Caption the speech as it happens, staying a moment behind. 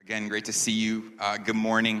Again, great to see you. Good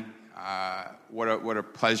morning. What a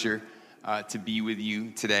pleasure to be with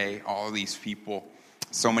you today. All of these people,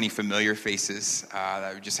 so many familiar faces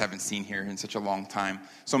that we just haven't seen here in such a long time.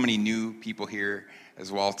 So many new people here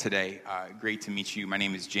as well today. Great to meet you. My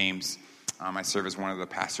name is James. I serve as one of the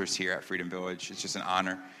pastors here at Freedom Village. It's just an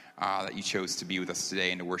honor that you chose to be with us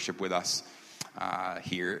today and to worship with us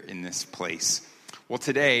here in this place. Well,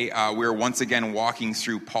 today we're once again walking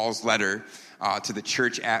through Paul's letter to the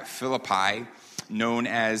church at Philippi, known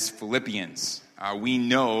as Philippians. We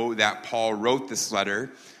know that Paul wrote this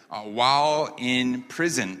letter while in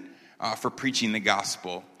prison for preaching the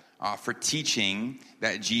gospel, for teaching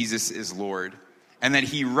that Jesus is Lord, and that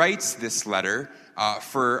he writes this letter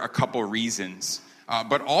for a couple reasons.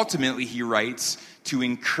 But ultimately, he writes to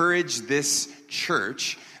encourage this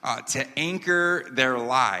church to anchor their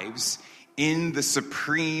lives in the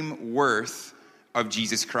supreme worth of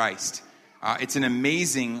Jesus Christ. It's an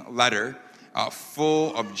amazing letter,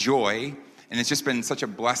 full of joy, and it's just been such a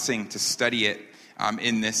blessing to study it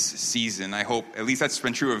in this season. I hope, at least that's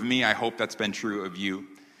been true of me, I hope that's been true of you.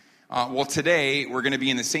 Well, today we're going to be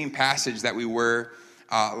in the same passage that we were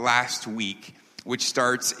last week, which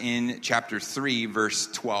starts in chapter 3, verse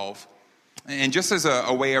 12. And just as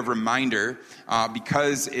a way of reminder,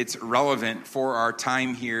 because it's relevant for our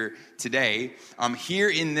time here today, here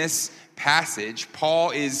in this passage, Paul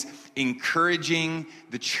is encouraging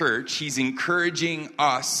the church. He's encouraging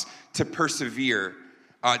us to persevere,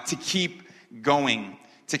 to keep going,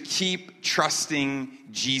 to keep trusting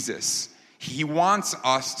Jesus. He wants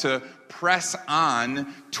us to press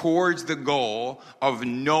on towards the goal of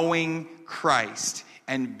knowing Christ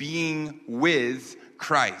and being with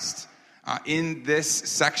Christ. In this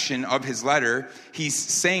section of his letter, he's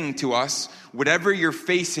saying to us, whatever you're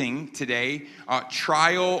facing today,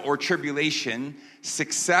 trial or tribulation,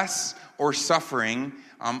 success or suffering,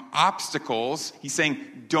 obstacles, he's saying,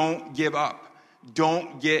 don't give up.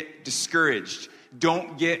 Don't get discouraged.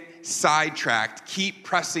 Don't get sidetracked. Keep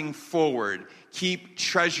pressing forward. Keep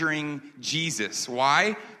treasuring Jesus.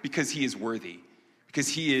 Why? Because he is worthy. Because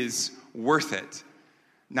he is worth it.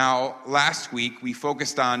 Now, last week, we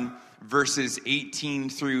focused on verses 18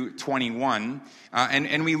 through 21,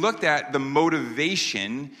 and we looked at the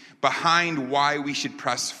motivation behind why we should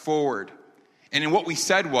press forward. And what we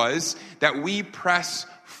said was that we press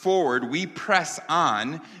forward, we press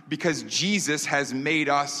on because Jesus has made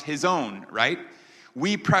us his own, right?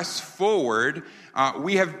 We press forward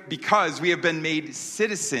because we have been made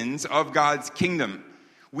citizens of God's kingdom.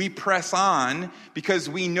 We press on because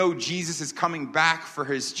we know Jesus is coming back for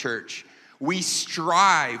his church. We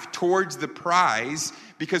strive towards the prize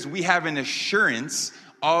because we have an assurance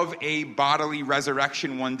of a bodily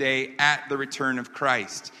resurrection one day at the return of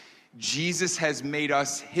Christ. Jesus has made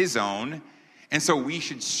us his own, and so we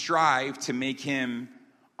should strive to make him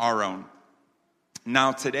our own.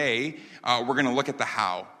 Now today, we're going to look at the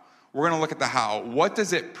how. We're going to look at the how. What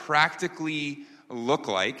does it practically look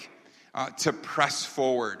like to press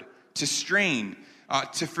forward, to strain,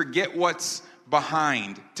 to forget what's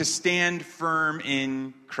behind, to stand firm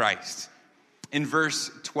in Christ? In verse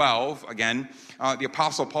 12, again, the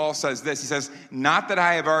Apostle Paul says this. He says, not that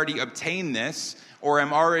I have already obtained this or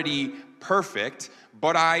am already perfect,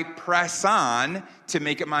 but I press on to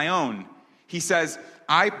make it my own. He says,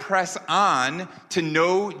 I press on to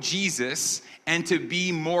know Jesus and to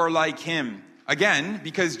be more like him. Again,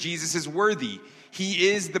 because Jesus is worthy. He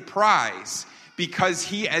is the prize because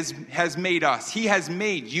he has made us. He has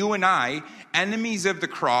made you and I enemies of the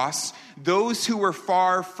cross, those who were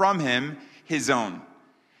far from him, his own.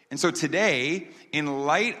 And so today, in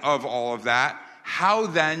light of all of that, how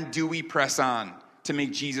then do we press on to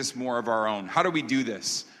make Jesus more of our own? How do we do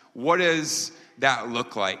this? What does that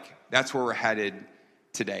look like? That's where we're headed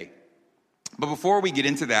today. But before we get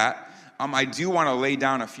into that, I do want to lay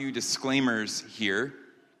down a few disclaimers here,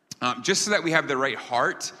 just so that we have the right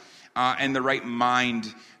heart and the right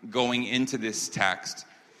mind going into this text.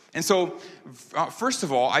 And so, first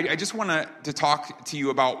of all, I just want to talk to you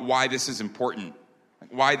about why this is important,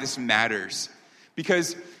 why this matters.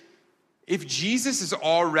 Because if Jesus is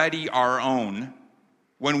already our own,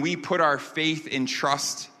 when we put our faith and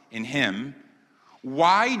trust in him,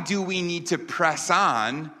 why do we need to press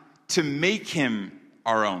on to make him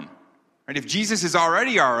our own? Right? If Jesus is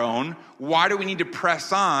already our own, why do we need to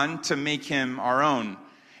press on to make him our own?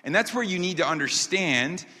 And that's where you need to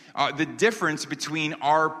understand the difference between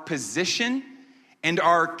our position and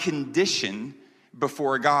our condition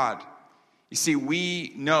before God. You see,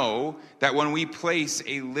 we know that when we place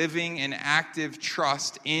a living and active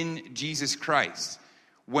trust in Jesus Christ,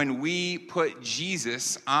 when we put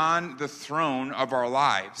Jesus on the throne of our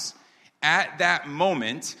lives, at that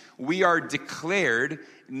moment, we are declared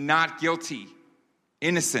not guilty,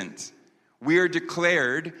 innocent. We are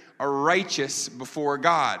declared righteous before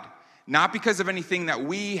God, not because of anything that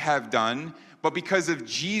we have done, but because of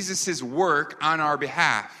Jesus' work on our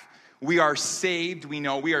behalf. We are saved, we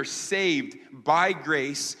know, we are saved by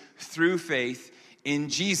grace through faith in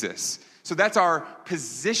Jesus. So that's our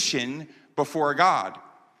position before God.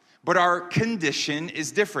 But our condition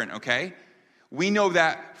is different, okay? We know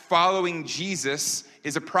that following Jesus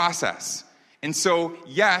is a process. And so,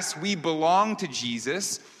 yes, we belong to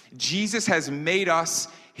Jesus. Jesus has made us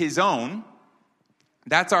his own.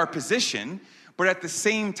 That's our position. But at the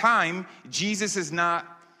same time, Jesus is not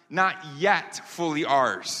yet fully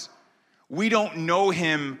ours. We don't know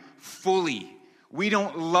him fully. We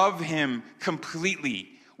don't love him completely.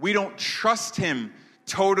 We don't trust him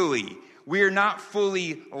totally. We are not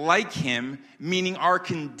fully like him, meaning our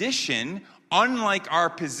condition, unlike our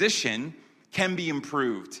position, can be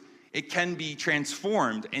improved. It can be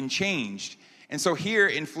transformed and changed. And so here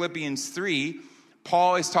in Philippians 3,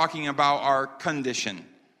 Paul is talking about our condition.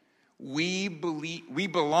 We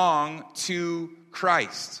belong to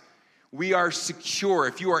Christ. We are secure.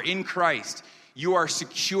 If you are in Christ, you are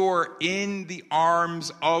secure in the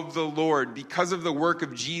arms of the Lord because of the work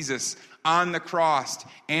of Jesus on the cross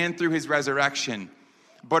and through his resurrection.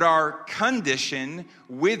 But our condition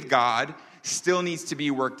with God still needs to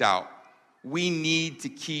be worked out. We need to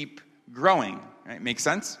keep growing. Right? Make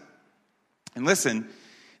sense? And listen,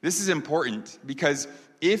 this is important because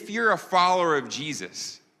if you're a follower of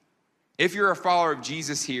Jesus,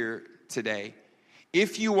 here today,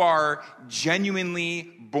 if you are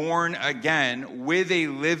genuinely born again with a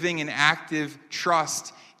living and active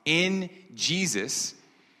trust in Jesus,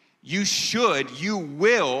 you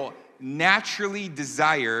will naturally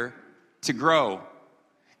desire to grow.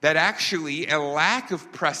 That actually a lack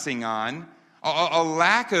of pressing on, a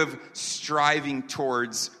lack of striving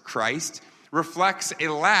towards Christ reflects a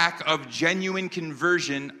lack of genuine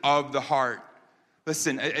conversion of the heart.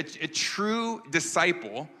 Listen, a true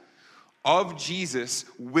disciple of Jesus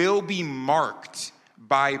will be marked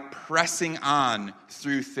by pressing on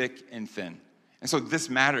through thick and thin. And so this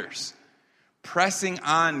matters. Pressing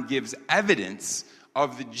on gives evidence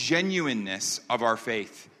of the genuineness of our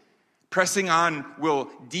faith. Pressing on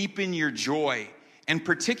will deepen your joy, and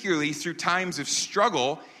particularly through times of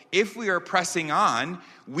struggle, if we are pressing on,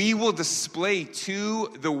 we will display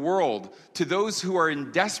to the world, to those who are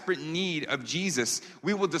in desperate need of Jesus,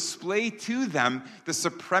 we will display to them the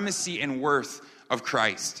supremacy and worth of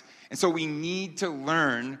Christ. And so we need to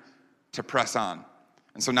learn to press on.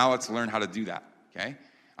 And so now let's learn how to do that, okay?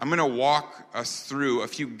 I'm going to walk us through a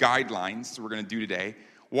few guidelines that we're going to do today.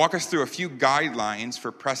 Walk us through a few guidelines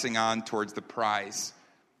for pressing on towards the prize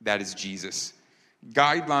that is Jesus.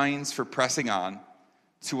 Guidelines for pressing on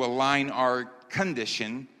to align our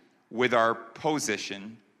condition with our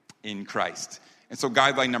position in Christ. And so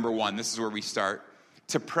guideline number 1, this is where we start.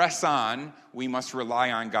 To press on, we must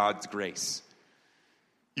rely on God's grace.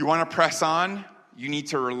 You want to press on, you need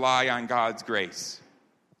to rely on God's grace.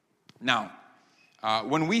 Now,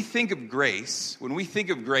 when we think of grace,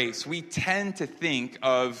 we tend to think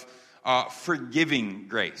of forgiving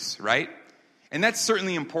grace, right? And that's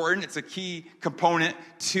certainly important. It's a key component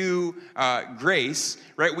to grace,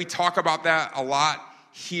 right? We talk about that a lot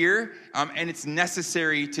here, and it's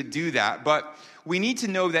necessary to do that. But we need to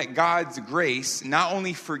know that God's grace not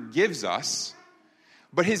only forgives us,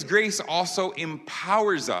 but his grace also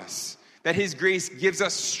empowers us. That his grace gives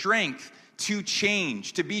us strength to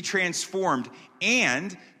change, to be transformed,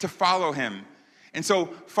 and to follow him. And so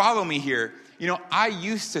follow me here. You know, I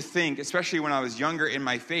used to think, especially when I was younger in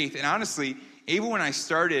my faith, and honestly, even when I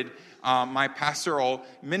started my pastoral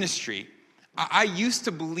ministry, I used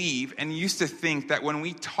to believe and used to think that when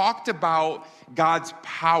we talked about God's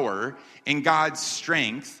power and God's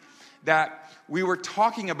strength, that we were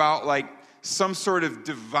talking about like some sort of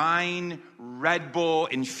divine Red Bull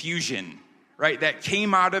infusion, right? That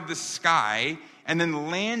came out of the sky and then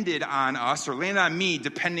landed on us or landed on me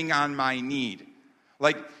depending on my need.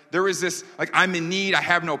 Like there was this, like I'm in need, I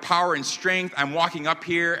have no power and strength, I'm walking up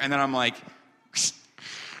here and then I'm like,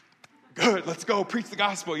 good, let's go preach the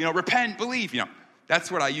gospel, repent, believe,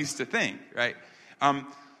 that's what I used to think, right?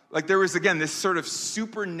 Like there was, again, this sort of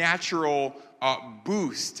supernatural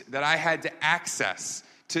boost that I had to access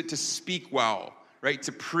to speak well, right?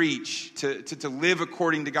 To preach, to live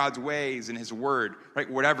according to God's ways and his word, right?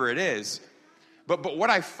 Whatever it is. But what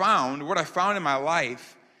I found in my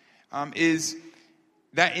life is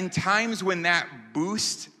that in times when that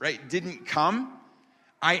boost, right, didn't come,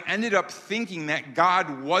 I ended up thinking that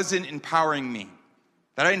God wasn't empowering me,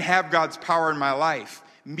 that I didn't have God's power in my life,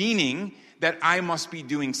 meaning that I must be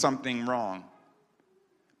doing something wrong.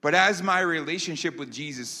 But as my relationship with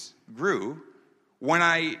Jesus grew, when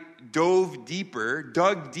I dug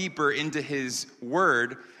deeper into his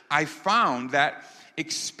word, I found that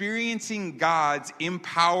experiencing God's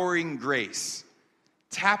empowering grace,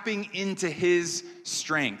 tapping into his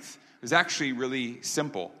strength, was actually really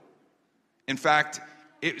simple. In fact,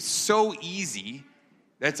 it's so easy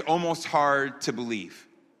that it's almost hard to believe.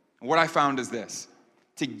 And what I found is this: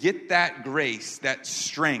 to get that grace, that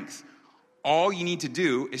strength, all you need to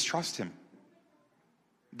do is trust him.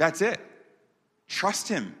 That's it. Trust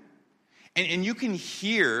him. And you can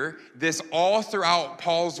hear this all throughout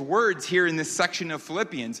Paul's words here in this section of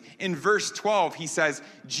Philippians. In verse 12, he says,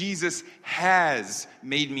 Jesus has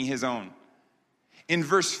made me his own. In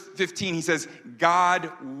verse 15, he says, God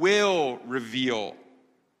will reveal.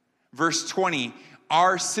 Verse 20,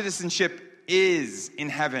 our citizenship is in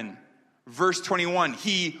heaven. Verse 21,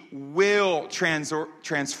 he will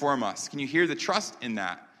transform us. Can you hear the trust in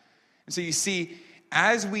that? And so you see,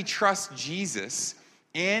 as we trust Jesus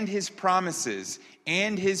and his promises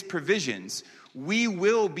and his provisions, we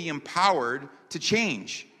will be empowered to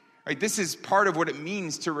change. Right? This is part of what it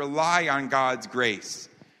means to rely on God's grace,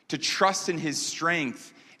 to trust in his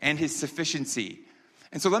strength and his sufficiency.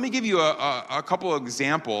 And so let me give you a couple of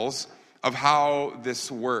examples of how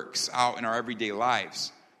this works out in our everyday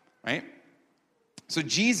lives. Right? So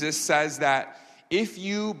Jesus says that if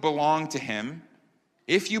you belong to him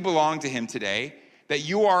today, that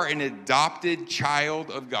you are an adopted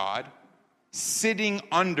child of God, sitting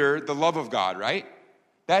under the love of God, right?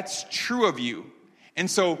 That's true of you. And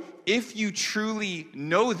so if you truly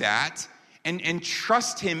know that and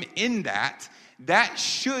trust him in that, that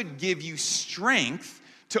should give you strength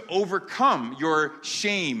to overcome your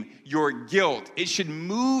shame, your guilt. It should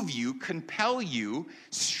move you, compel you,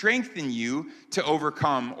 strengthen you to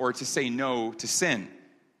overcome or to say no to sin.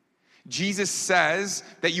 Jesus says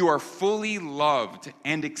that you are fully loved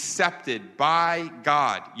and accepted by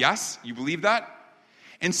God. Yes? You believe that?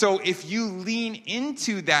 And so if you lean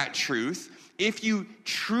into that truth, if you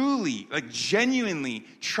truly, genuinely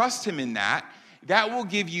trust him in that, that will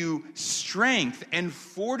give you strength and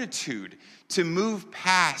fortitude to move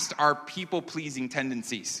past our people-pleasing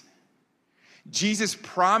tendencies. Jesus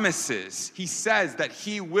promises, he says that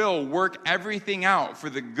he will work everything out for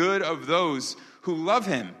the good of those who love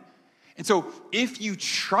him. And so if you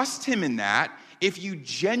trust him in that, if you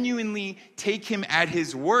genuinely take him at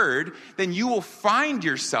his word, then you will find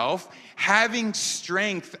yourself having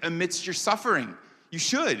strength amidst your suffering. You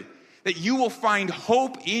should. That you will find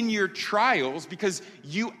hope in your trials because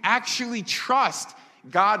you actually trust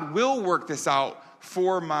God will work this out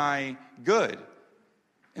for my good.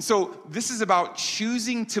 And so this is about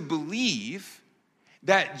choosing to believe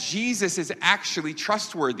that Jesus is actually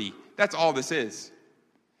trustworthy. That's all this is.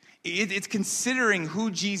 It's considering who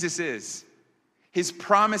Jesus is, his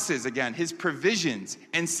promises, again, his provisions,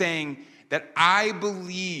 and saying that I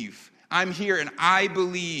believe, I'm here and I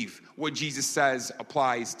believe what Jesus says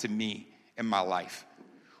applies to me in my life.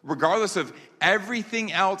 Regardless of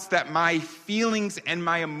everything else that my feelings and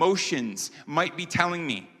my emotions might be telling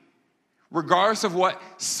me, regardless of what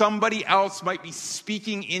somebody else might be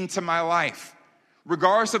speaking into my life,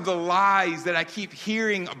 regardless of the lies that I keep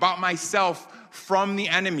hearing about myself from the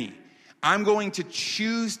enemy, I'm going to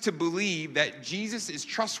choose to believe that Jesus is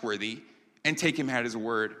trustworthy and take him at his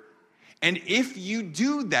word. And if you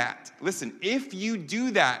do that, listen, if you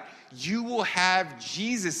do that, you will have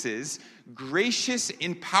Jesus's gracious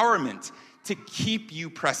empowerment to keep you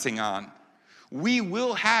pressing on. You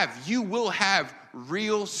will have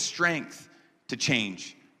real strength to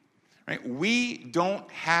change. Right? We don't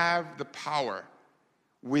have the power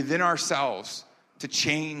within ourselves to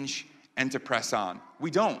change and to press on.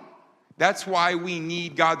 We don't. That's why we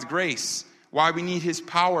need God's grace, why we need his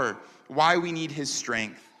power, why we need his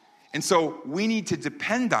strength. And so we need to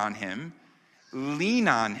depend on him, lean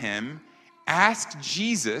on him, ask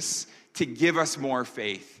Jesus to give us more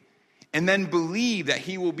faith, and then believe that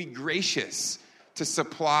he will be gracious to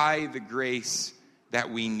supply the grace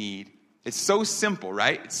that we need. It's so simple,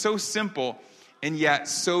 right? It's so simple, and yet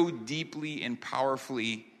so deeply and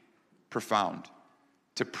powerfully profound.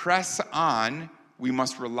 To press on, we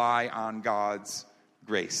must rely on God's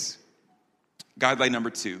grace. Guideline number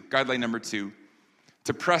two.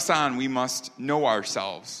 To press on, we must know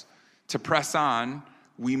ourselves. To press on,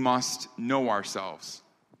 we must know ourselves.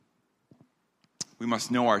 We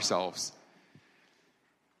must know ourselves.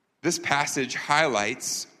 This passage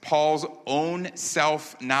highlights Paul's own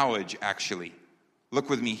self-knowledge, actually. look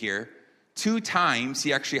with me here, 2 times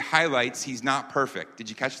he actually highlights he's not perfect. Did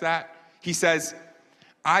you catch that? He says,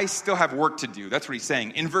 I still have work to do. That's what he's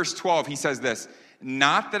saying. In verse 12, he says this,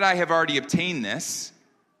 not that I have already obtained this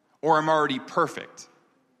or am already perfect.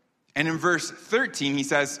 And in verse 13, he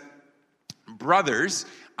says, brothers,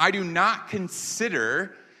 I do not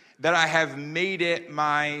consider that I have made it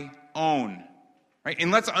my own. Right?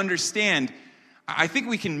 And let's understand, I think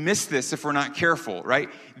we can miss this if we're not careful, right?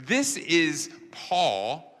 This is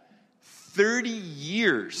Paul 30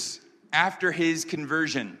 years after his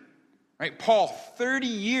conversion, right? Paul, 30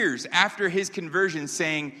 years after his conversion,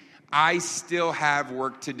 saying, I still have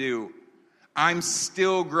work to do. I'm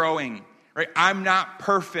still growing, right? I'm not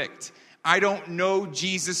perfect. I don't know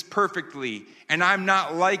Jesus perfectly, and I'm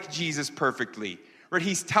not like Jesus perfectly. Right?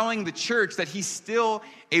 He's telling the church that he's still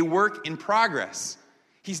a work in progress.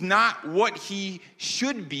 He's not what he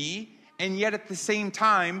should be, and yet at the same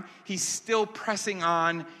time, he's still pressing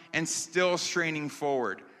on and still straining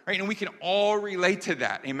forward. Right? And we can all relate to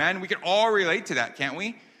that. Amen? We can all relate to that, can't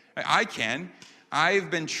we? I can. I've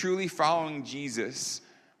been truly following Jesus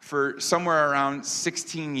for somewhere around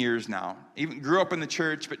 16 years now. Even grew up in the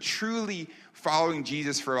church, but truly following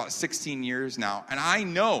Jesus for about 16 years now. And I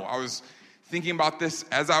know, I was thinking about this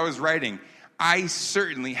as I was writing, I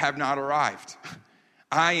certainly have not arrived.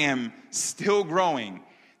 I am still growing.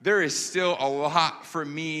 There is still a lot for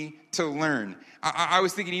me to learn. I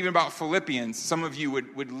was thinking even about Philippians. Some of you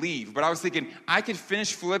would leave, but I was thinking I could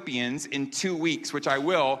finish Philippians in 2 weeks, which I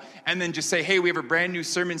will, and then just say, hey, we have a brand new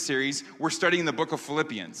sermon series. We're studying the book of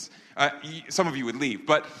Philippians. Some of you would leave,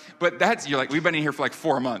 but that's, you're like, we've been in here for like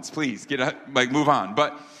 4 months. Please move on.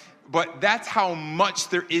 But that's how much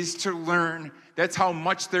there is to learn. That's how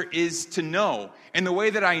much there is to know. And the way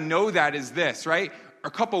that I know that is this, right? A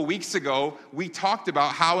couple weeks ago, we talked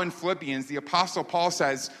about how in Philippians, the Apostle Paul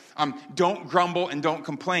says, don't grumble and don't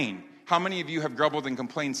complain. How many of you have grumbled and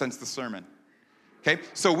complained since the sermon? Okay,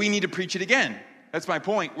 so we need to preach it again. That's my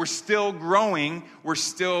point. We're still growing. We're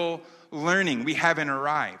still learning. We haven't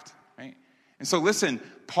arrived, right? And so listen,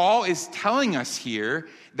 Paul is telling us here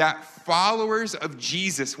that followers of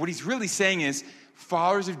Jesus, what he's really saying is,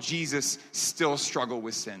 followers of Jesus still struggle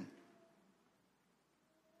with sin.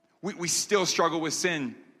 We still struggle with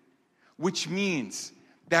sin, which means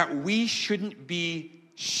that we shouldn't be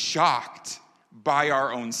shocked by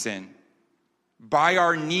our own sin, by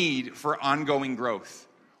our need for ongoing growth,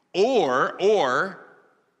 or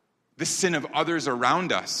the sin of others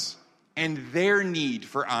around us and their need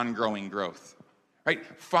for ongoing growth. Right?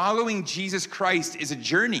 Following Jesus Christ is a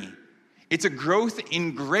journey. It's a growth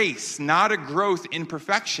in grace, not a growth in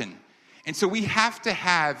perfection. And so we have to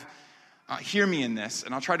have, hear me in this,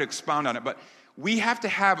 and I'll try to expound on it, but we have to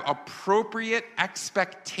have appropriate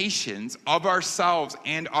expectations of ourselves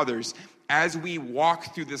and others as we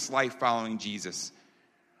walk through this life following Jesus.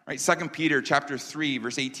 Right? 2 Peter chapter 3,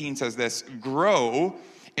 verse 18 says this, grow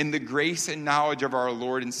in the grace and knowledge of our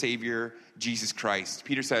Lord and Savior, Jesus Christ.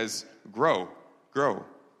 Peter says, grow.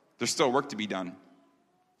 There's still work to be done.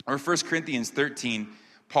 Or 1 Corinthians 13,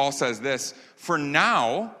 Paul says this, for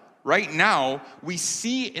now, right now, we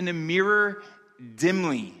see in a mirror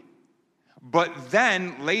dimly, but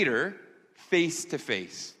then later, face to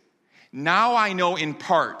face. Now I know in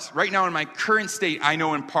part. Right now in my current state, I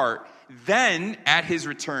know in part. Then at his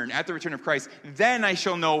return, at the return of Christ, then I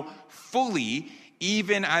shall know fully,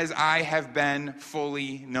 even as I have been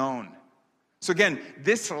fully known. So again,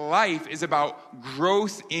 this life is about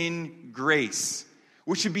growth in grace,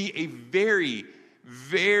 which should be a very,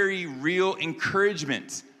 very real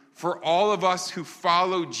encouragement for all of us who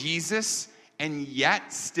follow Jesus and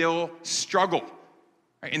yet still struggle.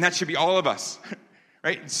 Right? And that should be all of us.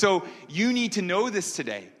 Right? So you need to know this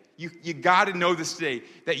today. You got to know this today,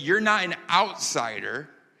 that you're not an outsider.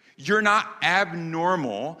 You're not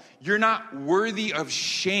abnormal. You're not worthy of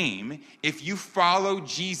shame if you follow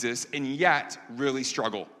Jesus and yet really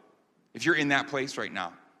struggle. If you're in that place right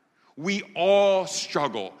now. We all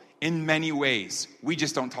struggle in many ways. We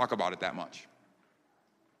just don't talk about it that much.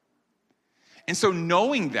 And so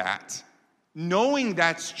knowing that's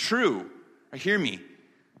true, hear me,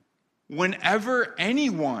 whenever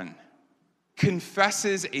anyone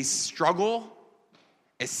confesses a struggle,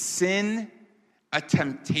 a sin, a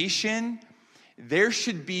temptation, there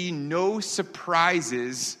should be no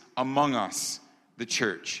surprises among us, the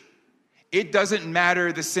church. It doesn't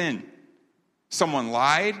matter the sin. Someone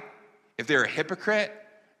lied, if they're a hypocrite,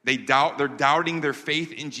 they're doubting their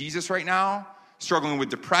faith in Jesus right now, struggling with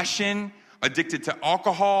depression, addicted to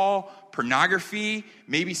alcohol, pornography,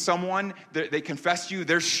 maybe someone, they confess to you,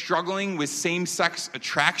 they're struggling with same-sex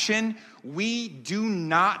attraction. We do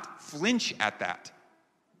not flinch at that.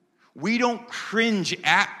 We don't cringe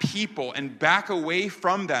at people and back away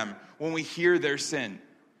from them when we hear their sin.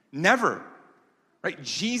 Never. Right?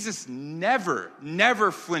 Jesus never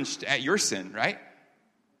flinched at your sin, right?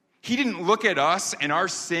 He didn't look at us and our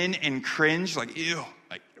sin and cringe like, ew,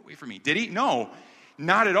 like, get away from me. Did he? No,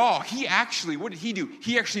 not at all. What did he do?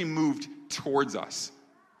 He actually moved towards us.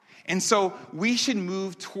 And so we should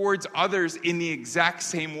move towards others in the exact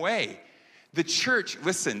same way. The church,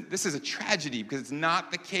 listen, this is a tragedy because it's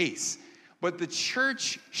not the case, but the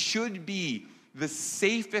church should be the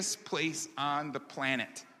safest place on the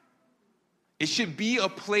planet. It should be a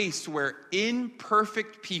place where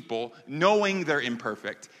imperfect people, knowing they're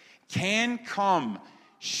imperfect, can come,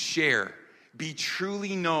 share, be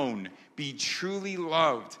truly known, be truly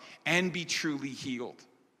loved, and be truly healed.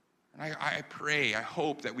 And I pray, I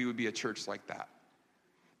hope that we would be a church like that.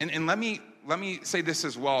 And let me say this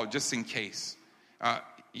as well, just in case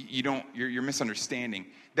you're misunderstanding.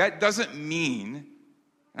 That doesn't mean,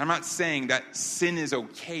 I'm not saying that sin is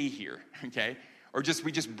okay here, okay? Or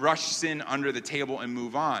we just brush sin under the table and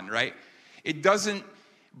move on, right? It doesn't,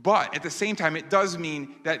 but at the same time, it does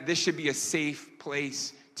mean that this should be a safe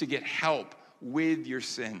place to get help with your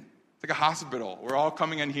sin. It's like a hospital. We're all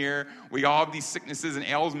coming in here. We all have these sicknesses and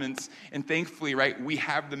ailments. And thankfully, right, we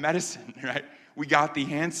have the medicine, right? We got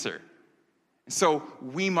the answer. So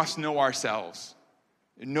we must know ourselves.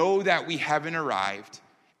 Know that we haven't arrived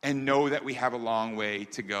and know that we have a long way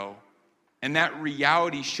to go. And that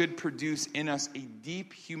reality should produce in us a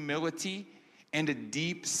deep humility and a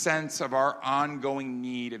deep sense of our ongoing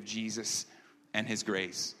need of Jesus and his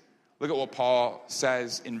grace. Look at what Paul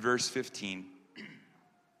says in verse 15.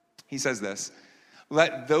 He says this,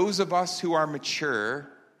 "Let those of us who are mature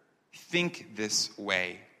think this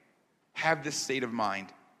way, have this state of mind."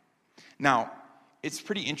 Now, it's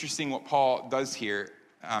pretty interesting what Paul does here.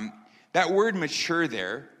 That word mature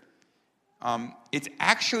there, it's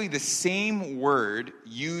actually the same word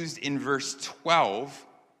used in verse 12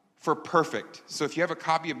 for perfect. So if you have a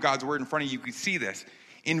copy of God's word in front of you, you can see this.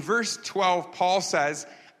 In verse 12, Paul says,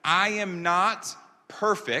 "I am not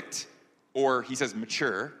perfect," or he says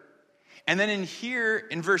mature. And then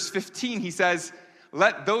in verse 15, he says,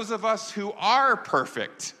 "Let those of us who are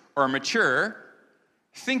perfect or mature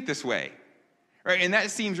think this way." Right? And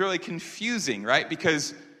that seems really confusing, right?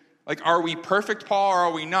 Because, like, are we perfect, Paul, or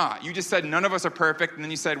are we not? You just said none of us are perfect, and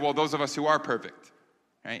then you said, well, those of us who are perfect,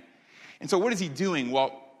 right? And so what is he doing?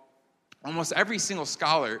 Well, almost every single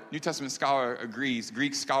scholar, New Testament scholar agrees,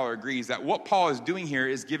 Greek scholar agrees, that what Paul is doing here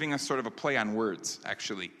is giving us sort of a play on words,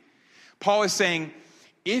 actually. Paul is saying,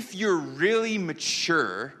 if you're really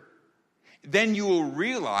mature, then you will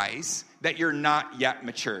realize that you're not yet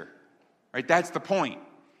mature, right? That's the point,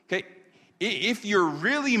 okay? If you're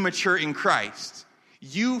really mature in Christ,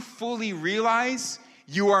 you fully realize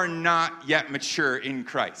you are not yet mature in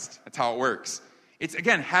Christ. That's how it works. It's,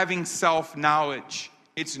 again, having self-knowledge.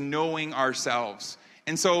 It's knowing ourselves.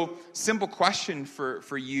 And so, simple question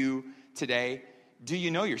for you today, do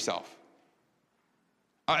you know yourself?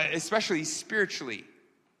 Especially spiritually.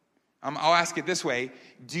 I'll ask it this way.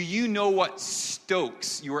 Do you know what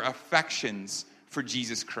stokes your affections for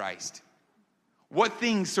Jesus Christ? What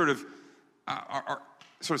things sort of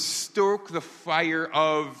stoke the fire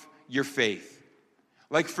of your faith?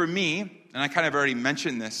 Like for me, and I kind of already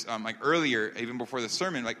mentioned this earlier, even before the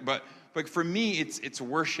sermon, but for me, it's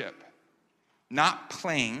worship. Not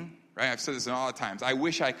playing, right? I've said this all the times. I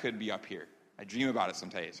wish I could be up here. I dream about it some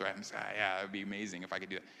days, right? I'm just, yeah, it would be amazing if I could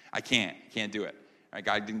do it. I can't do it. Right?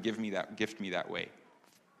 God didn't gift me that way.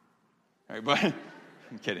 Right? But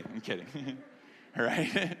I'm kidding. All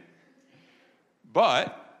right?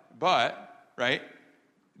 But right?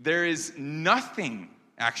 There is nothing,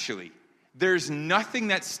 actually. There's nothing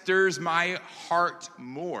that stirs my heart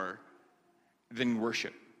more than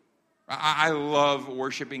worship. I love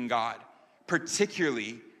worshiping God,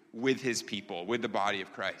 particularly with his people, with the body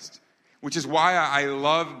of Christ, which is why I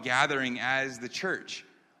love gathering as the church.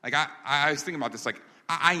 Like, I was thinking about this, like,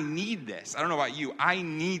 I need this. I don't know about you. I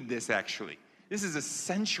need this, actually. This is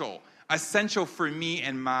essential for me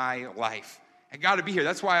and my life. I got to be here.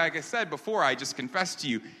 That's why, like I said before, I just confessed to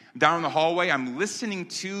you, down in the hallway, I'm listening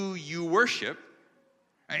to you worship,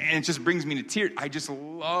 and it just brings me to tears. I just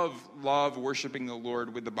love worshiping the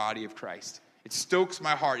Lord with the body of Christ. It stokes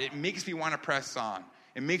my heart. It makes me want to press on.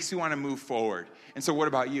 It makes me want to move forward. And so what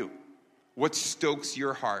about you? What stokes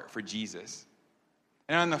your heart for Jesus?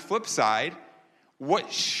 And on the flip side,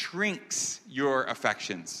 what shrinks your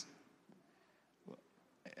affections?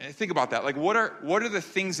 Think about that. Like, what are the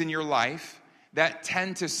things in your life that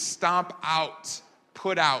tend to stomp out,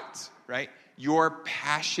 put out, right, your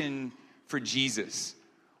passion for Jesus?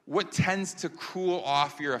 what tends to cool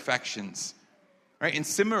off your affections, right? And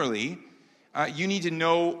similarly, you need to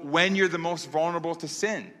know when you're the most vulnerable to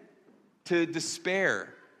sin, to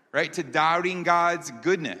despair, right? To doubting God's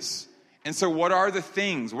goodness. And so what are the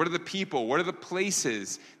things, what are the people, what are the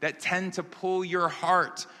places that tend to pull your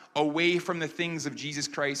heart away from the things of Jesus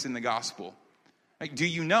Christ and the gospel? Like, do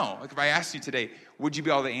you know? Like, if I asked you today, would you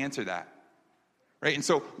be able to answer that? Right? And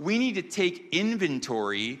so we need to take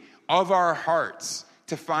inventory of our hearts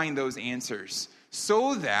to find those answers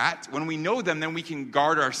so that when we know them, then we can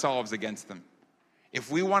guard ourselves against them.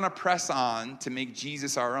 If we want to press on to make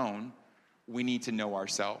Jesus our own, we need to know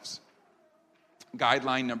ourselves.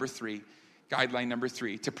 Guideline number three.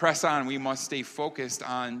 To press on, we must stay focused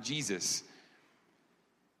on Jesus.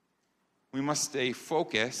 We must stay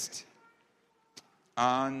focused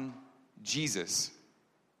on Jesus.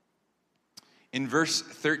 In verse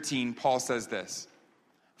 13, Paul says this,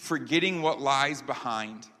 forgetting what lies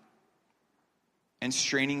behind and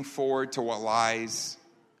straining forward to what lies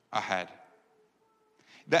ahead.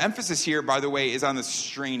 The emphasis here, by the way, is on the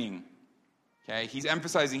straining. Okay, he's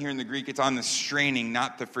emphasizing here in the Greek, it's on the straining,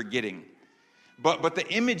 not the forgetting. But the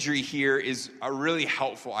imagery here is really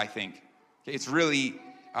helpful, I think. Okay, it's really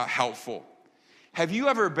helpful. Have you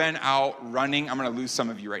ever been out running? I'm going to lose some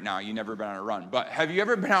of you right now. You've never been on a run. But have you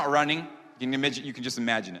ever been out running? You can just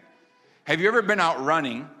imagine it. Have you ever been out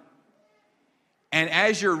running, and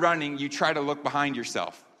as you're running, you try to look behind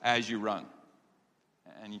yourself as you run?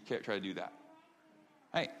 And you can't try to do that.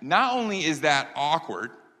 Right? Not only is that awkward,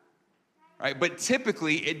 right, but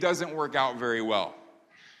typically it doesn't work out very well.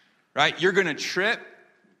 Right? You're going to trip.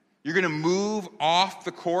 You're going to move off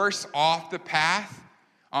the course, off the path.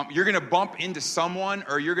 You're going to bump into someone,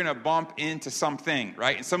 or you're going to bump into something,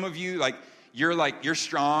 right? And some of you, you're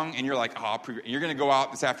strong, and you're like, oh, I'll prove it. And you're going to go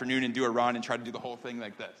out this afternoon and do a run and try to do the whole thing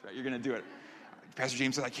like this, right? You're going to do it. Pastor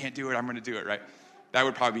James says, I can't do it. I'm going to do it, right? That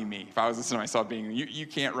would probably be me. If I was listening to myself being, you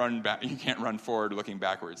can't run back. You can't run forward looking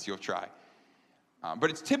backwards. You'll try.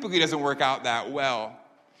 But it typically doesn't work out that well.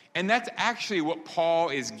 And that's actually what Paul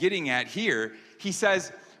is getting at here. He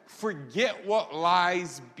says, forget what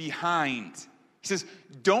lies behind. He says,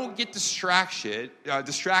 don't get distracted.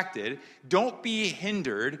 Don't be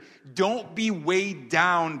hindered. Don't be weighed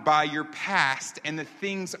down by your past and the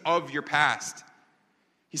things of your past.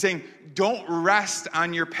 He's saying, don't rest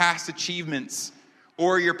on your past achievements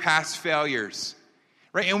or your past failures.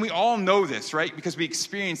 Right? And we all know this, right? Because we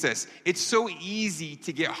experience this. It's so easy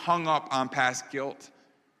to get hung up on past guilt.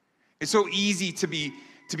 It's so easy to be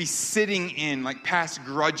sitting in like past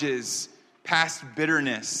grudges, past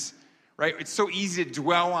bitterness, right? It's so easy to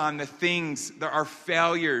dwell on the things that are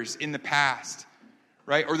failures in the past,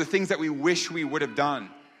 right? Or the things that we wish we would have done,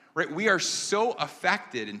 right? We are so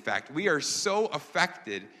affected, in fact, by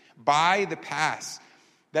the past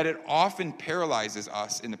that it often paralyzes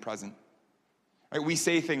us in the present. Right? We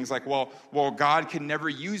say things like, well, God can never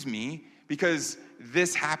use me because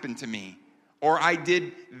this happened to me. Or I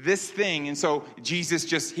did this thing, and so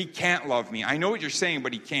Jesus he can't love me. I know what you're saying,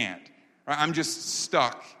 but he can't. Right? I'm just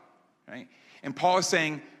stuck. Right? And Paul is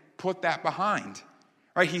saying, put that behind.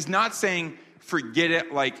 Right? He's not saying, forget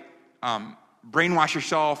it, like brainwash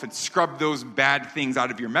yourself and scrub those bad things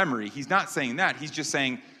out of your memory. He's not saying that. He's just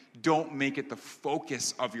saying, don't make it the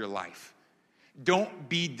focus of your life. Don't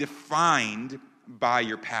be defined by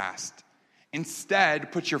your past.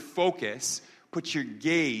 Instead, put your focus, put your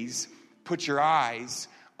gaze, put your eyes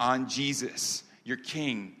on Jesus, your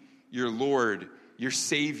King, your Lord, your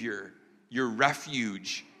Savior, your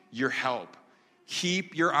refuge, your help.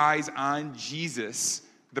 Keep your eyes on Jesus,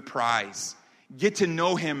 the prize. Get to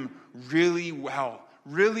know him really well.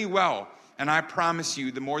 And I promise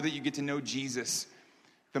you, the more that you get to know Jesus,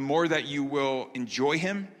 the more that you will enjoy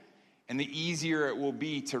him, and the easier it will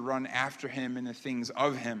be to run after him and the things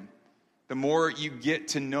of him. The more you get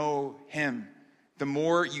to know him, the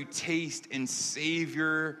more you taste and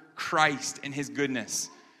savor Christ and his goodness,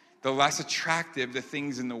 the less attractive the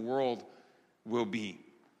things in the world will be.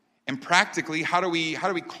 And practically, how do we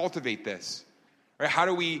cultivate this? Right? How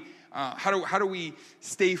do we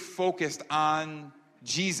stay focused on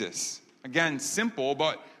Jesus? Again, simple,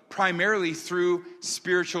 but primarily through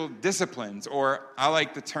spiritual disciplines, or I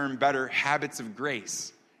like the term better, habits of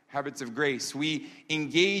grace. Habits of grace. We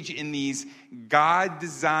engage in these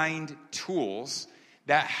God-designed tools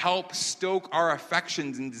that help stoke our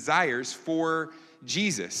affections and desires for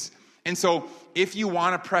Jesus. And so if you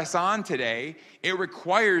want to press on today, it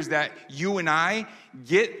requires that you and I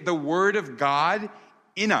get the Word of God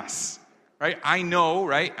in us, right? I know,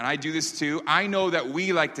 right, and I do this too, I know that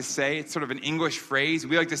we like to say, it's sort of an English phrase,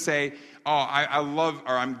 we like to say, oh, I love,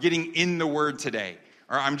 or I'm getting in the Word today,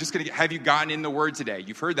 Or I'm just going to have you gotten in the Word today.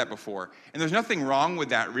 You've heard that before. And there's nothing wrong with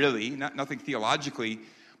that, really, nothing theologically.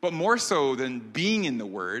 But more so than being in the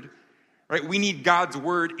Word, right? We need God's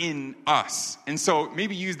Word in us. And so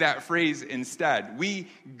maybe use that phrase instead. We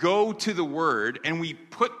go to the Word and we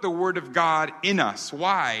put the Word of God in us.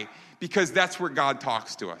 Why? Because that's where God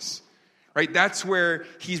talks to us, right? That's where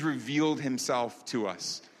He's revealed Himself to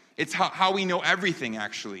us. It's how we know everything,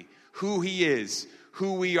 actually. Who He is,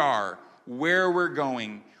 who we are, where we're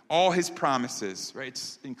going, all His promises, right?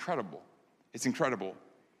 It's incredible. It's incredible.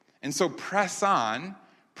 And so press on,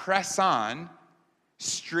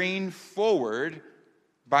 strain forward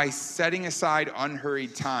by setting aside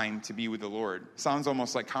unhurried time to be with the Lord. Sounds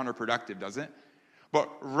almost like counterproductive, doesn't it? But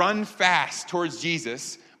run fast towards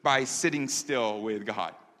Jesus by sitting still with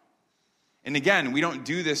God. And again, we don't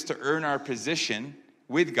do this to earn our position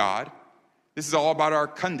with God. This is all about our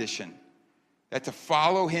condition. That to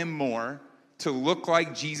follow Him more, to look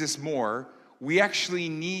like Jesus more, we actually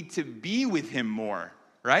need to be with Him more,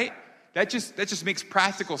 right? That just makes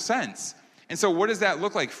practical sense. And so what does that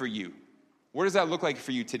look like for you? What does that look like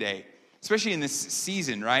for you today? Especially in this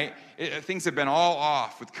season, right? Things have been all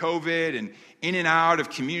off with COVID and in and out of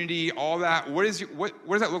community, all that. What does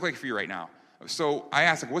that look like for you right now? So I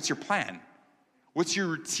ask, what's your plan? What's your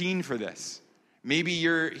routine for this? Maybe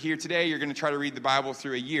you're here today, you're going to try to read the Bible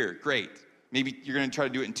through a year. Great. Maybe you're going to try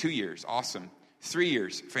to do it in 2 years. Awesome. 3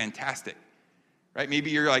 years. Fantastic. Right?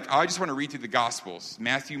 Maybe you're like, I just want to read through the Gospels.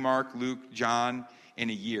 Matthew, Mark, Luke, John, in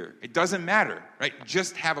a year. It doesn't matter, right?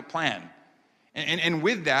 Just have a plan. And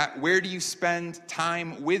with that, where do you spend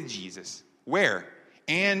time with Jesus? Where?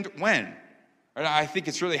 And when? Right? I think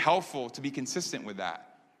it's really helpful to be consistent with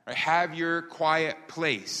that. Right? Have your quiet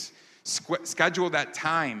place. Schedule that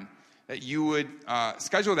time that you would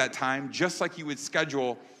schedule that time just like you would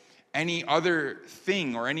schedule any other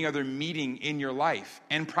thing or any other meeting in your life,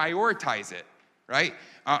 and prioritize it, right?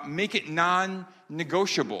 Make it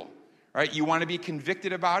non-negotiable, right? You want to be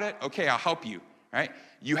convicted about it? Okay, I'll help you, right?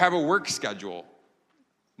 You have a work schedule.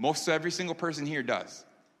 Most every single person here does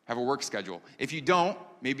have a work schedule. If you don't,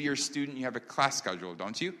 maybe you're a student, you have a class schedule,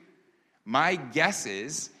 don't you? My guess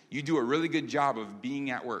is you do a really good job of being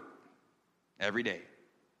at work every day,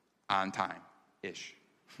 on time-ish,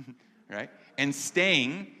 right? And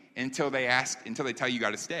staying until they tell you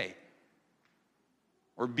got to stay.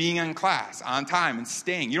 Or being in class on time and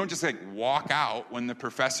staying. You don't just walk out when the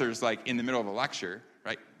professor's in the middle of a lecture,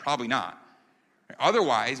 right? Probably not. Right?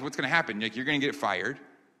 Otherwise, what's going to happen? You're going to get fired,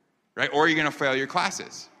 right? Or you're going to fail your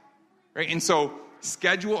classes, right? And so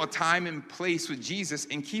schedule a time and place with Jesus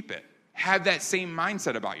and keep it. Have that same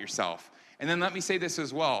mindset about yourself. And then let me say this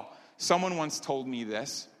as well. Someone once told me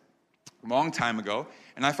this a long time ago,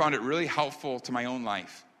 and I found it really helpful to my own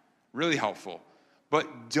life. Really helpful.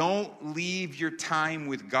 But don't leave your time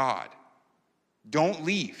with God. Don't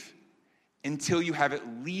leave until you have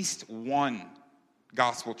at least one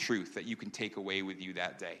gospel truth that you can take away with you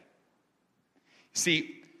that day.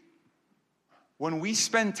 See, when we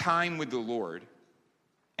spend time with the Lord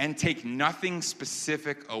and take nothing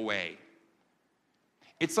specific away,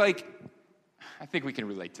 it's like, I think we can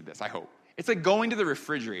relate to this, I hope. It's like going to the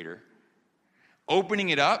refrigerator, opening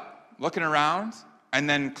it up, looking around, and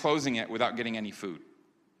then closing it without getting any food.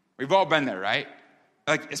 We've all been there, right?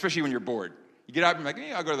 Especially when you're bored. You get up and you're like,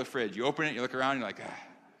 hey, I'll go to the fridge. You open it, you look around, you're like,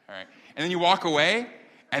 all right. And then you walk away,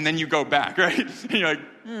 and then you go back, right? And you're like,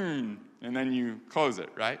 and then you close it,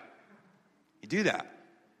 right? You do that.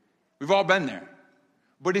 We've all been there.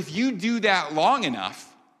 But if you do that long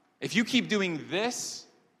enough, if you keep doing this,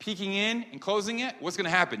 peeking in and closing it, what's going to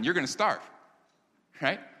happen? You're going to starve,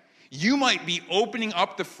 right? You might be opening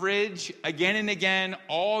up the fridge again and again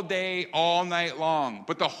all day, all night long.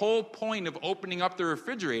 But the whole point of opening up the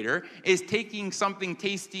refrigerator is taking something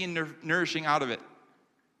tasty and nourishing out of it.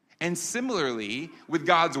 And similarly, with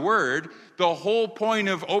God's word, the whole point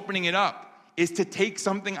of opening it up is to take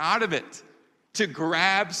something out of it, to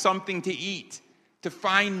grab something to eat, to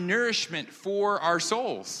find nourishment for our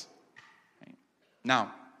souls.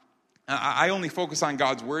 Now, I only focus on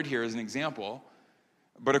God's word here as an example.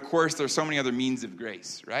 But of course, there's so many other means of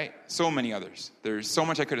grace, right? So many others. There's so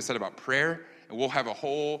much I could have said about prayer. And we'll have a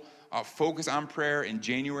whole focus on prayer in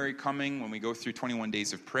January coming when we go through 21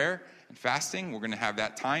 days of prayer and fasting. We're going to have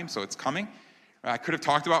that time, so it's coming. I could have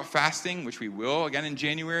talked about fasting, which we will again in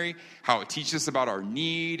January, how it teaches us about our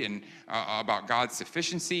need and about God's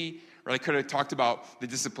sufficiency. Or I could have talked about the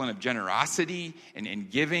discipline of generosity and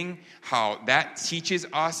giving, how that teaches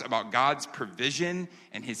us about God's provision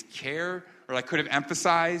and his care. Or I could have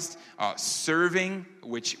emphasized serving,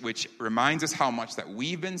 which reminds us how much that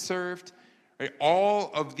we've been served. Right?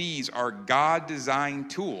 All of these are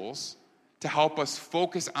God-designed tools to help us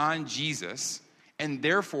focus on Jesus and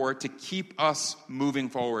therefore to keep us moving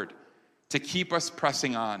forward, to keep us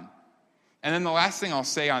pressing on. And then the last thing I'll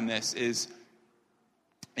say on this is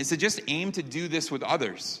to just aim to do this with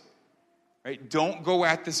others. Right? Don't go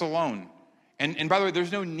at this alone. And by the way,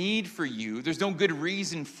 there's no need for you, there's no good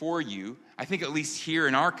reason for you, I think at least here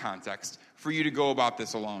in our context, for you to go about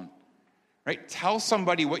this alone. Right? Tell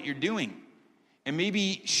somebody what you're doing and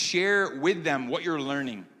maybe share with them what you're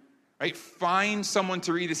learning. Right? Find someone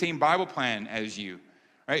to read the same Bible plan as you.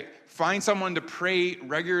 Right? Find someone to pray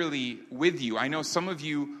regularly with you. I know some of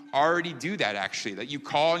you already do that, actually, that you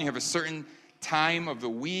call and you have a certain time of the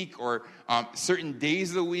week or certain days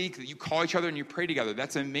of the week that you call each other and you pray together.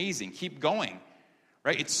 That's amazing. Keep going.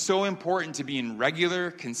 Right? It's so important to be in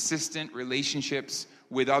regular, consistent relationships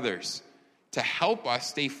with others to help us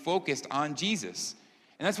stay focused on Jesus.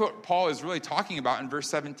 And that's what Paul is really talking about in verse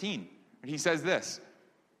 17. He says this,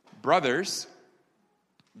 brothers,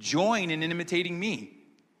 join in imitating me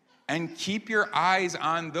and keep your eyes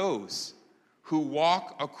on those who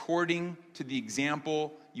walk according to the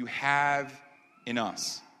example you have in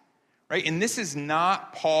us. Right? And this is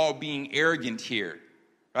not Paul being arrogant here.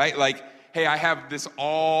 Right? Like, hey, I have this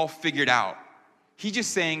all figured out. He's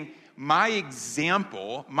just saying, my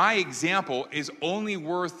example is only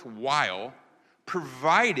worthwhile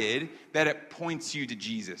provided that it points you to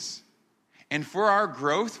Jesus. And for our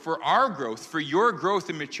growth, for your growth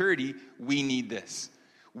and maturity, we need this.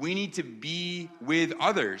 We need to be with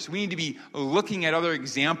others. We need to be looking at other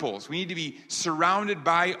examples. We need to be surrounded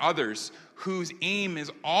by others whose aim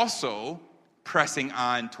is also pressing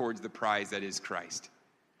on towards the prize that is Christ.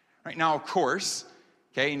 Right now, of course,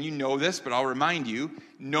 okay, and you know this, but I'll remind you,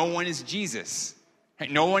 no one is Jesus. Right?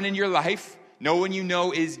 No one in your life, no one you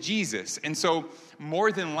know is Jesus. And so,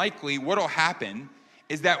 more than likely, what will happen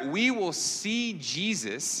is that we will see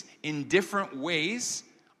Jesus in different ways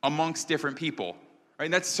amongst different people. Right?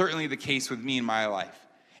 And that's certainly the case with me in my life.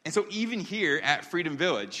 And so even here at Freedom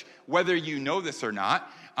Village, whether you know this or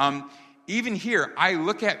not, even here, I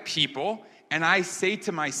look at people and I say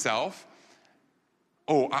to myself,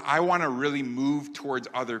 oh, I want to really move towards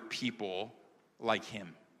other people like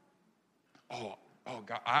him. Oh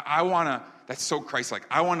God, I want to, that's so Christ-like.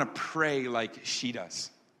 I want to pray like she does.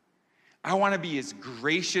 I want to be as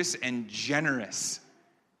gracious and generous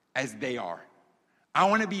as they are. I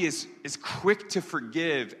want to be as quick to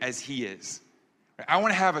forgive as he is. I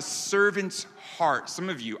want to have a servant's heart. Some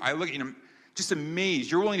of you, I look at you, just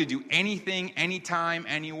amazed. You're willing to do anything, anytime,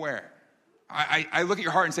 anywhere. I look at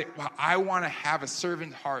your heart and say, wow, I want to have a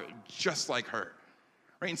servant heart just like her.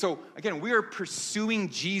 Right? And so, again, we are pursuing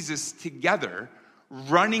Jesus together,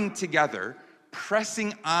 running together,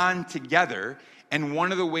 pressing on together. And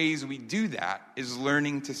one of the ways we do that is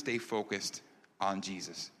learning to stay focused on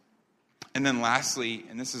Jesus. And then lastly,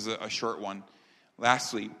 and this is a short one,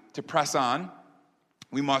 lastly, to press on,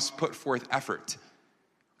 we must put forth effort.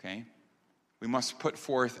 Okay? We must put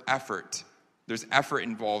forth effort. There's effort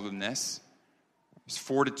involved in this. There's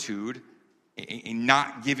fortitude, a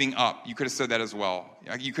not giving up. You could have said that as well.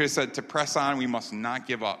 You could have said to press on, we must not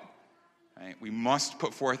give up. Right? We must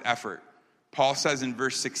put forth effort. Paul says in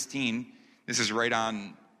verse 16, this is right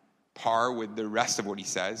on par with the rest of what he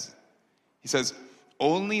says. He says,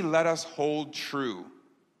 only let us hold true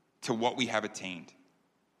to what we have attained.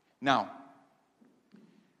 Now,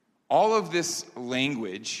 all of this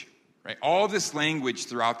language, right? All of this language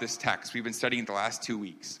throughout this text, we've been studying it the last 2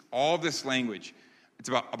 weeks. All of this language, it's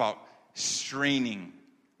about straining,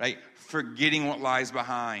 right? Forgetting what lies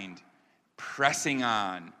behind, pressing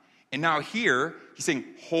on. And now here, he's saying,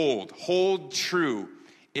 hold true.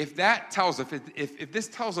 If that tells us, if this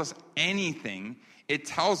tells us anything, it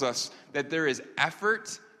tells us that there is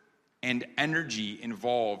effort and energy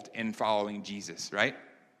involved in following Jesus, right?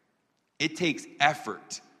 It takes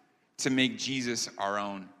effort to make Jesus our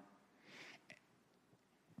own.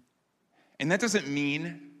 And that doesn't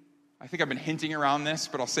mean, I think I've been hinting around this,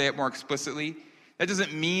 but I'll say it more explicitly. That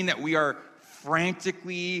doesn't mean that we are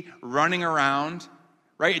frantically running around,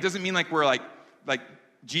 right? It doesn't mean like we're like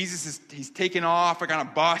Jesus he's taken off like on a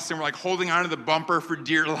bus and we're like holding onto the bumper for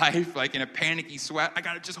dear life, like in a panicky sweat. I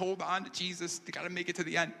got to just hold on to Jesus. I got to make it to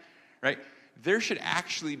the end, right? There should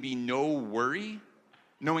actually be no worry,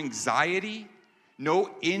 no anxiety,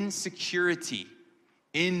 no insecurity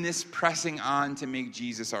in this pressing on to make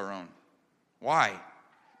Jesus our own. Why?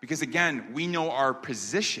 Because again, we know our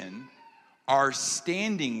position, our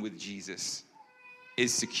standing with Jesus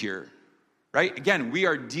is secure. Right? Again, we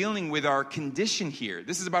are dealing with our condition here.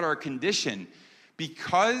 This is about our condition.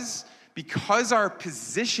 Because because our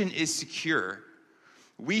position is secure,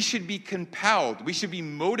 we should be compelled, we should be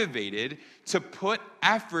motivated to put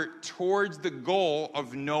effort towards the goal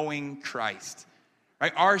of knowing Christ.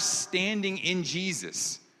 Right? Our standing in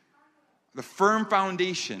Jesus, the firm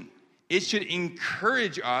foundation, it should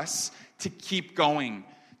encourage us to keep going,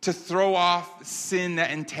 to throw off sin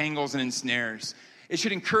that entangles and ensnares. It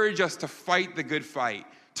should encourage us to fight the good fight,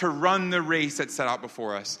 to run the race that's set out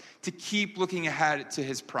before us, to keep looking ahead to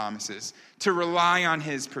his promises, to rely on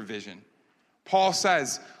his provision. Paul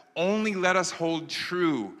says, only let us hold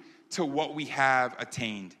true to what we have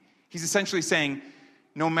attained. He's essentially saying,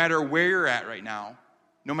 no matter where you're at right now,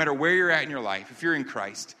 no matter where you're at in your life, if you're in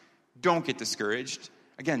Christ, don't get discouraged.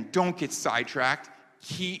 Again, don't get sidetracked.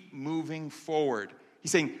 Keep moving forward.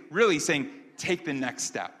 He's saying, take the next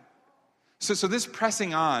step. So this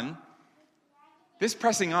pressing on,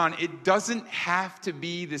 it doesn't have to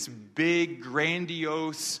be this big,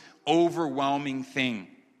 grandiose, overwhelming thing.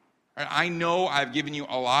 Right? I know I've given you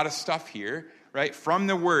a lot of stuff here, right, from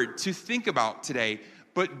the Word to think about today,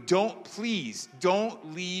 but don't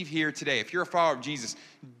leave here today. If you're a follower of Jesus,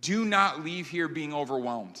 do not leave here being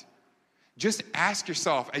overwhelmed. Just ask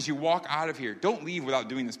yourself as you walk out of here, don't leave without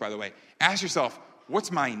doing this, by the way. Ask yourself,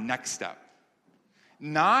 what's my next step?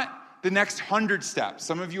 Not the next 100 steps.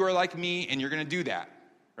 Some of you are like me and you're going to do that,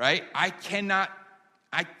 right? I cannot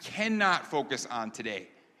focus on today.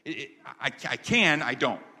 I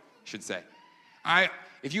don't, should say.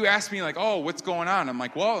 If you ask me like, oh, what's going on? I'm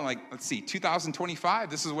like, let's see, 2025,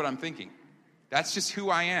 this is what I'm thinking. That's just who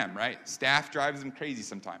I am, right? Staff drives them crazy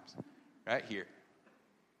sometimes, right? Here,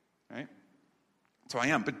 right? So I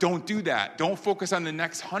am, but don't do that. Don't focus on the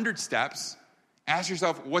next 100 steps. Ask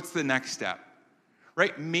yourself, what's the next step?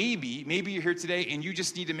 Right? Maybe you're here today and you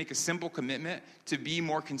just need to make a simple commitment to be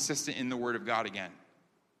more consistent in the Word of God again.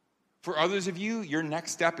 For others of you, your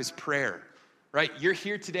next step is prayer. Right? You're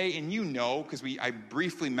here today and you know, because I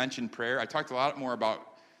briefly mentioned prayer. I talked a lot more about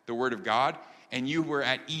the Word of God, and you were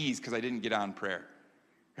at ease because I didn't get on prayer.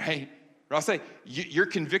 Right? But I'll say, you're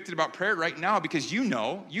convicted about prayer right now because you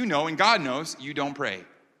know, and God knows you don't pray.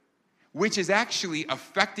 Which is actually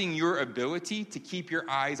affecting your ability to keep your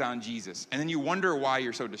eyes on Jesus. And then you wonder why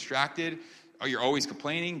you're so distracted, or you're always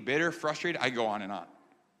complaining, bitter, frustrated. I go on and on.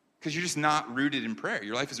 Because you're just not rooted in prayer.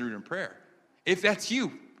 Your life is rooted in prayer. If that's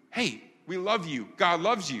you, hey, we love you. God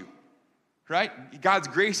loves you. Right? God's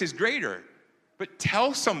grace is greater. But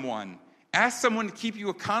tell someone, ask someone to keep you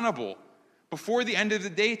accountable before the end of the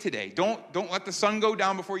day today. Don't let the sun go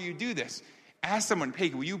down before you do this. Ask someone, hey,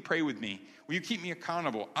 will you pray with me? Will you keep me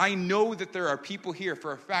accountable? I know that there are people here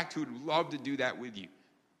for a fact who would love to do that with you.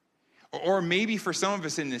 Or maybe for some of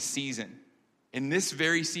us in this season, in this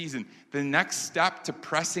very season, the next step to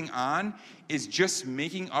pressing on is just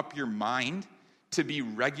making up your mind to be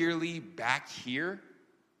regularly back here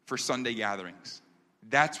for Sunday gatherings.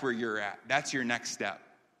 That's where you're at. That's your next step.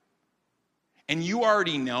 And you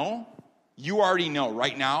already know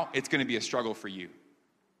right now it's going to be a struggle for you.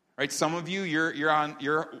 Right? Some of you,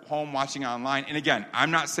 you're home watching online. And again,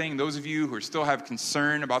 I'm not saying those of you who still have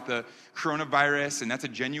concern about the coronavirus, and that's a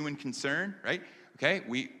genuine concern, right? Okay,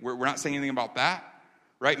 we're not saying anything about that,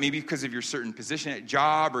 right? Maybe because of your certain position at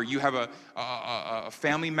job, or you have a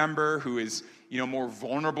family member who is, more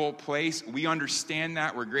vulnerable place. We understand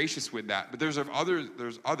that. We're gracious with that. But there's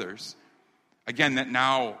others, again, that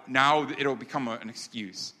now it'll become an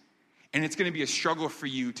excuse. And it's going to be a struggle for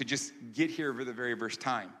you to just get here for the very first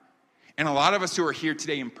time. And a lot of us who are here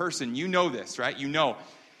today in person, you know this, right? You know,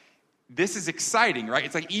 this is exciting, right?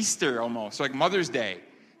 It's like Easter almost, like Mother's Day.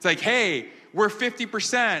 It's like, hey, we're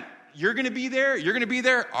 50%. You're going to be there? You're going to be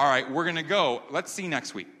there? All right, we're going to go. Let's see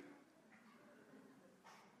next week.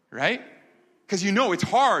 Right? Because it's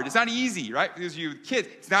hard. It's not easy, right? Because you have kids.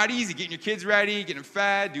 It's not easy getting your kids ready, getting them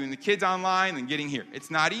fed, doing the kids online, and getting here.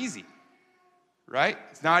 It's not easy. Right?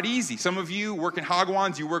 It's not easy. Some of you work in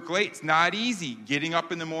Hagwons, you work late. It's not easy getting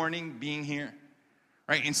up in the morning, being here.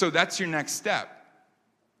 Right? And so that's your next step.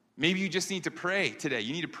 Maybe you just need to pray today.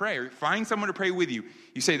 You need to pray, or find someone to pray with you.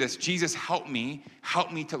 You say this, Jesus, help me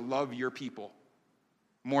to love your people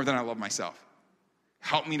more than I love myself.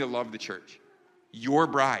 Help me to love the church, your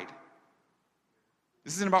bride.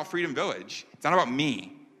 This isn't about Freedom Village. It's not about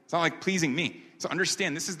me. It's not like pleasing me. So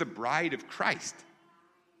understand, this is the bride of Christ.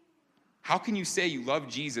 How can you say you love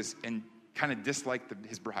Jesus and kind of dislike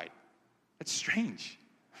his bride? That's strange,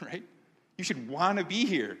 right? You should want to be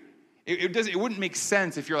here. It wouldn't make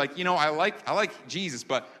sense if you're like, I like Jesus,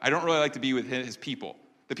 but I don't really like to be with his people,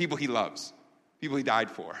 the people he loves, people he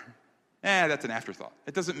died for. That's an afterthought.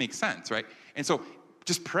 It doesn't make sense, right? And so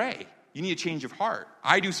just pray. You need a change of heart.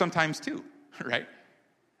 I do sometimes too, right?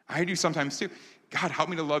 I do sometimes too. God, help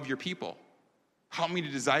me to love your people. Help me to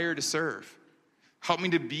desire to serve. Help me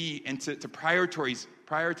to be and to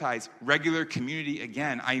prioritize regular community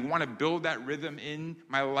again. I want to build that rhythm in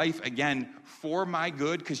my life again for my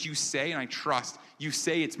good, because you say, and I trust, you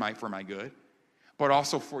say it's for my good, but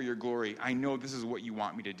also for your glory. I know this is what you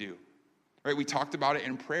want me to do. Right? We talked about it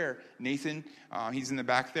in prayer. Nathan, he's in the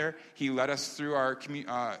back there. He led us through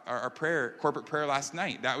our prayer, corporate prayer last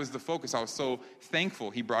night. That was the focus. I was so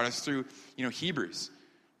thankful. He brought us through, Hebrews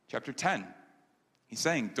chapter 10. He's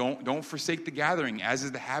saying, don't forsake the gathering, as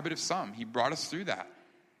is the habit of some. He brought us through that,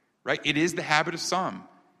 right? It is the habit of some.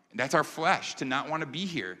 And that's our flesh, to not want to be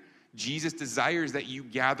here. Jesus desires that you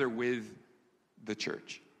gather with the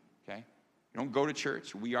church, okay? You don't go to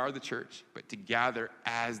church. We are the church. But to gather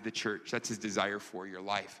as the church, that's his desire for your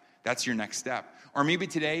life. That's your next step. Or maybe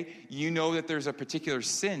today, you know that there's a particular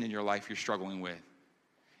sin in your life you're struggling with.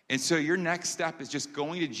 And so your next step is just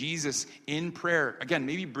going to Jesus in prayer. Again,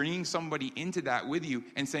 maybe bringing somebody into that with you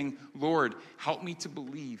and saying, Lord, help me to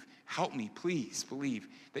believe. Help me, please believe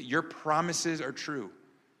that your promises are true.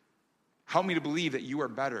 Help me to believe that you are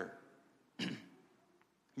better.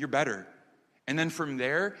 You're better. And then from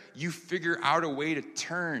there, you figure out a way to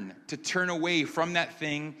turn away from that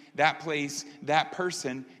thing, that place, that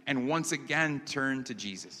person, and once again turn to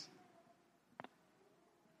Jesus.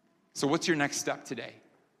 So what's your next step today?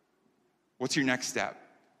 What's your next step?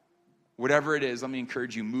 Whatever it is, let me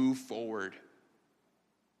encourage you, move forward.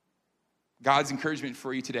 God's encouragement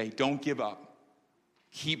for you today, don't give up.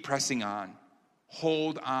 Keep pressing on.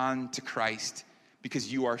 Hold on to Christ,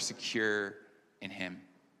 because you are secure in him.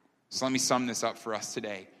 So let me sum this up for us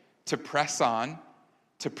today. To press on,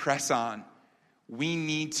 we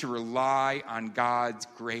need to rely on God's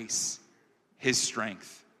grace, his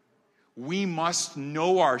strength. We must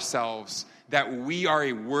know ourselves that we are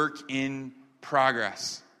a work in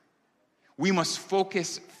progress. We must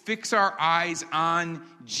fix our eyes on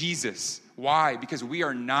Jesus. Why? Because we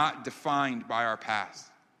are not defined by our past.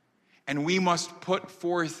 And we must put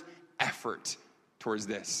forth effort towards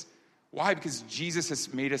this. Why? Because Jesus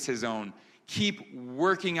has made us his own. Keep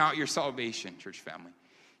working out your salvation, church family.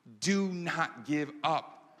 Do not give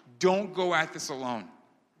up. Don't go at this alone.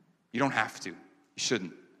 You don't have to. You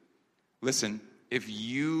shouldn't. Listen, if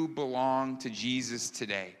you belong to Jesus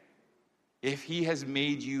today, if he has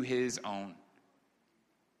made you his own,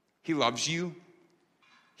 he loves you.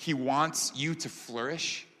 He wants you to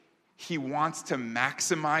flourish. He wants to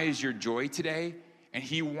maximize your joy today, and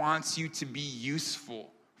he wants you to be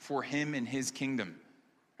useful for him and his kingdom.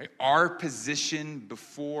 Right? Our position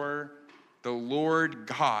before the Lord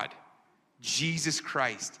God, Jesus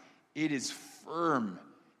Christ, it is firm.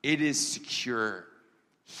 It is secure.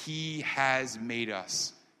 He has made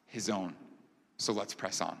us his own. So let's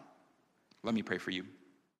press on. Let me pray for you.